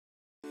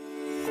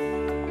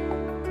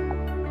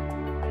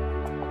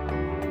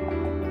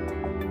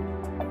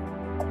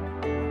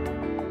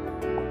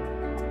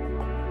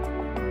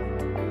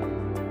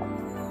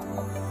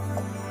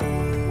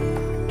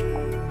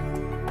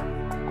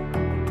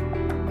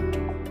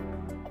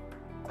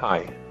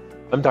Hi,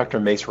 I'm Dr.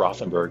 Mace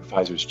Rothenberg,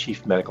 Pfizer's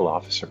Chief Medical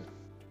Officer.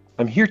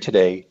 I'm here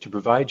today to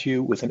provide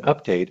you with an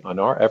update on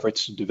our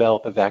efforts to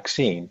develop a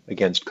vaccine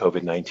against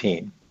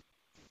COVID-19.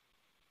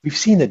 We've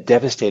seen the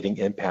devastating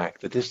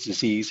impact that this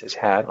disease has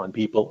had on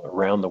people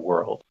around the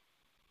world.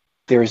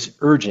 There is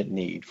urgent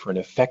need for an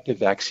effective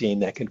vaccine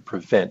that can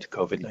prevent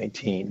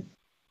COVID-19.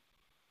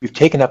 We've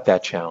taken up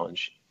that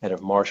challenge and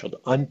have marshaled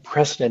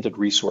unprecedented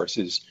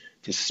resources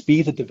to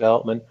speed the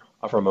development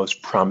of our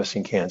most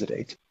promising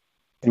candidate.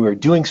 And we are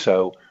doing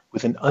so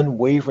with an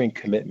unwavering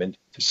commitment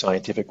to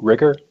scientific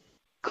rigor,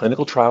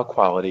 clinical trial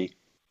quality,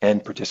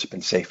 and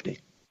participant safety.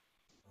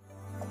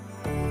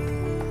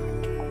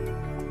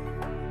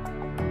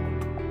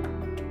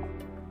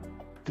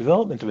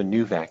 Development of a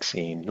new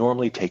vaccine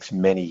normally takes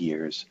many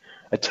years,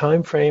 a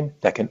time frame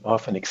that can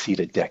often exceed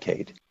a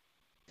decade.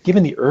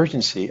 Given the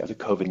urgency of the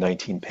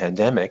COVID-19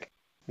 pandemic,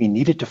 we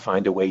needed to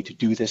find a way to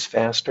do this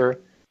faster,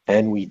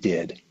 and we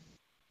did.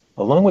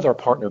 Along with our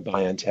partner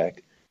BioNTech,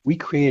 we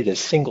created a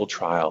single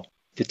trial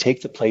to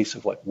take the place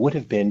of what would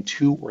have been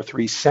 2 or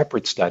 3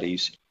 separate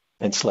studies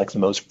and select the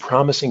most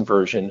promising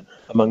version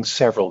among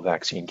several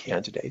vaccine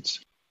candidates.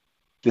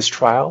 This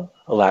trial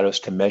allowed us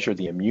to measure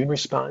the immune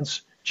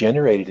response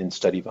generated in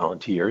study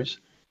volunteers,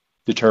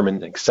 determine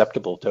an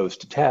acceptable dose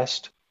to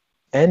test,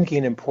 and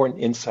gain important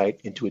insight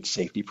into its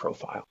safety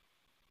profile.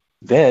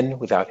 Then,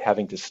 without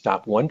having to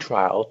stop one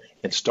trial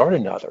and start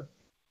another,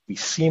 we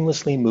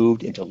seamlessly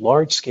moved into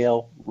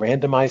large-scale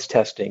randomized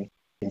testing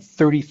in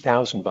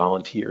 30,000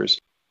 volunteers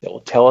that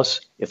will tell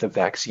us if the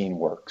vaccine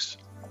works.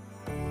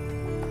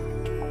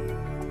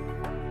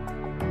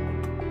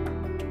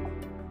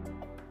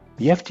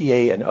 The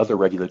FDA and other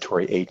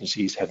regulatory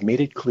agencies have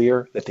made it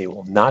clear that they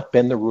will not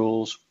bend the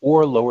rules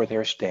or lower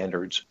their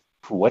standards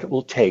for what it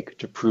will take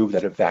to prove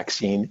that a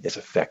vaccine is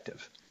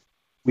effective.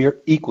 We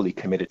are equally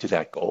committed to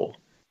that goal,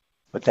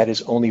 but that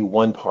is only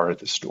one part of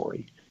the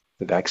story.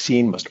 The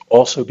vaccine must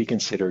also be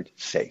considered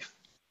safe.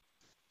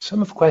 Some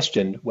have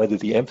questioned whether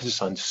the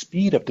emphasis on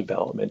speed of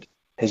development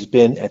has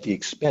been at the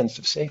expense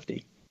of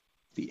safety.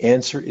 The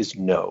answer is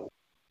no.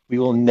 We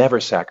will never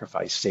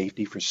sacrifice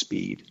safety for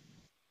speed.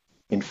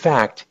 In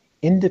fact,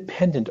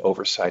 independent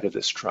oversight of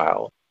this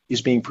trial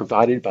is being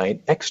provided by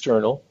an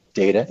external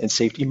Data and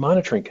Safety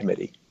Monitoring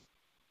Committee.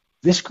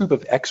 This group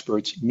of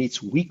experts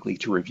meets weekly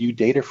to review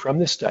data from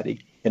the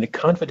study in a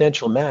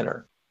confidential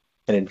manner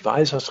and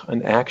advise us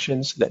on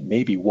actions that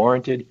may be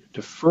warranted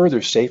to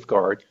further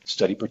safeguard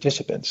study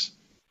participants.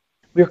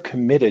 We are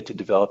committed to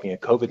developing a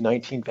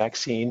COVID-19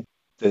 vaccine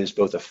that is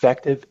both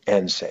effective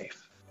and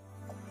safe.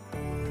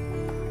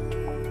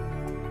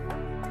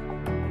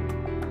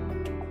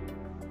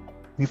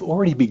 We've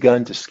already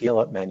begun to scale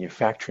up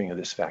manufacturing of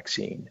this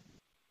vaccine,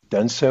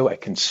 done so at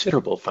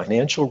considerable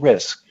financial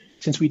risk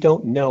since we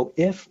don't know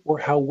if or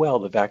how well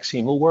the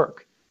vaccine will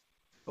work.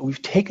 But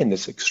we've taken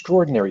this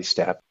extraordinary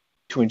step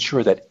to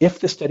ensure that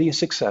if the study is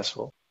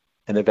successful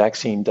and the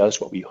vaccine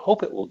does what we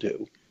hope it will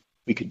do,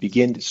 we could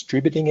begin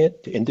distributing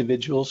it to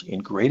individuals in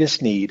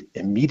greatest need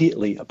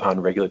immediately upon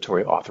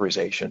regulatory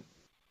authorization.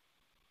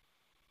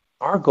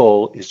 Our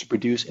goal is to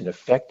produce an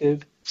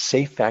effective,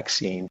 safe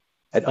vaccine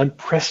at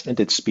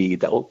unprecedented speed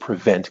that will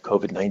prevent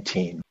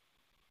COVID-19.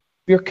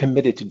 We are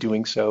committed to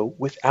doing so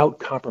without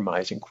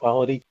compromising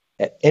quality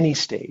at any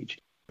stage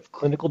of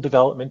clinical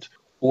development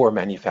or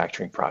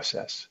manufacturing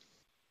process.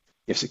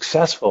 If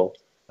successful,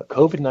 a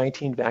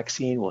COVID-19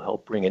 vaccine will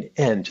help bring an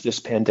end to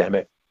this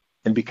pandemic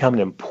and become an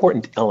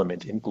important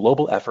element in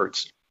global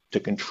efforts to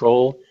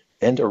control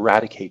and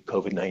eradicate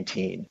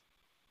COVID-19.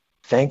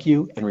 Thank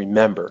you, and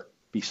remember,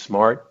 be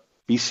smart,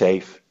 be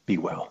safe, be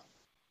well.